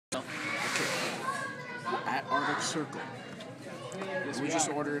circle. We just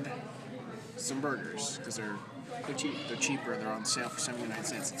ordered some burgers because they're cheap. They're cheaper. They're on sale for 79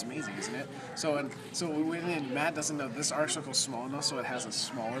 cents. It's amazing, isn't it? So we went in. Matt doesn't know this our circle's small enough, so it has a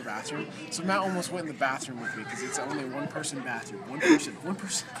smaller bathroom. So Matt almost went in the bathroom with me because it's only a one-person bathroom. One person.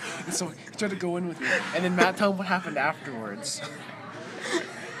 And so he tried to go in with me. And then Matt told him what happened afterwards.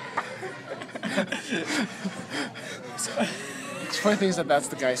 So, it's funny thing is that's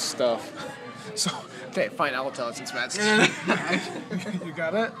the guy's stuff. So okay, fine. I'll tell it since Matt's. You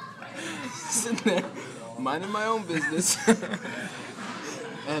got it. Sitting there, minding my own business,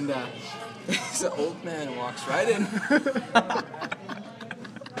 and this old man walks right in.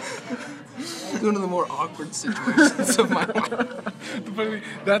 One of the more awkward situations of my life.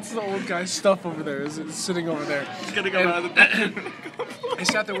 That's the old guy's stuff over there. Is sitting over there. He's gonna go out of the bathroom. I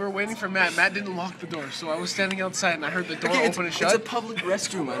sat there. We were waiting for Matt. Matt didn't lock the door, so I was standing outside and I heard the door open and shut. It's a public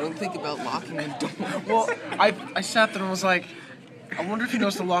restroom. I don't think about locking the door. Well, I sat there and was like, I wonder if he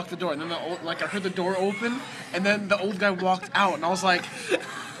knows to lock the door. And then I heard the door open, and then the old guy walked out, and I was like,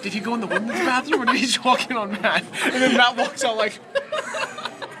 did he go in the women's bathroom or did he just walk in on Matt? And then Matt walks out like.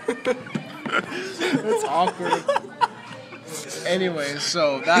 That's awkward. Anyways,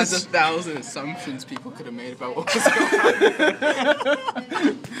 so that's There's 1,000 assumptions people could have made about what was going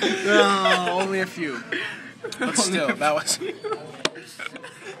on. No, only a few. But still, that was. Here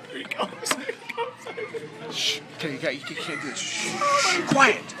he goes. Shh. Okay, you can't do it. Shh.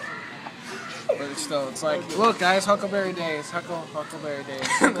 Quiet. But it's like, look, guys, Huckleberry Days. Huckleberry Days.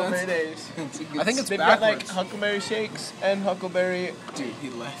 Huckleberry Days. I think it's They've backwards. got like Huckleberry Shakes and Huckleberry Dude, he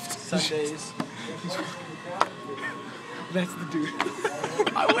left. Sundays. That's the dude.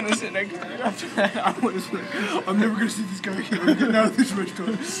 I want to sit next to you after that. I want to sit. I'm never gonna see this guy again. I'm getting out of this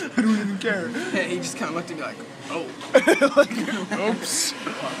restaurant. I don't even care. Yeah, he just kind of looked at me like, oh. Oops.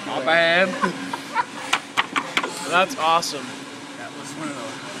 My bad. That's awesome. That was one of the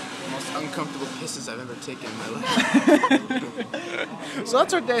most uncomfortable pisses I've ever taken in my life. So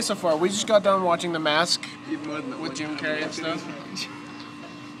that's our day so far. We just got done watching The Mask Even more than with Jim Carrey and stuff.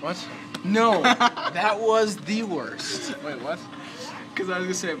 What? No, that was the worst. Wait, what? Because I was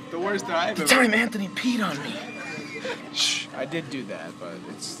gonna say the worst that I've ever. Time Anthony peed on me. Shh. I did do that, but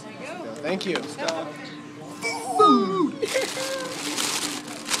it's. Thank you. Food.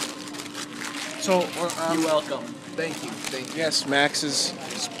 So, You're welcome. Thank you. yes, Max is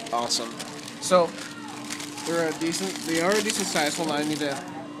awesome. So, they are a decent size. Hold on, I need to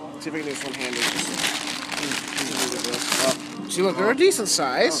see if I can do this one-handed. See, look, they're a decent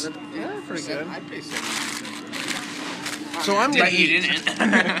size. Yeah, pretty good. I'd pay 70. So I'm gonna eat.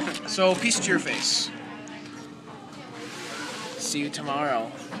 didn't. So, peace to your face. See you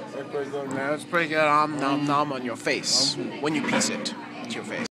tomorrow. That's pretty good, man. It's pretty good. Nom nom on your face when you piece it to your face.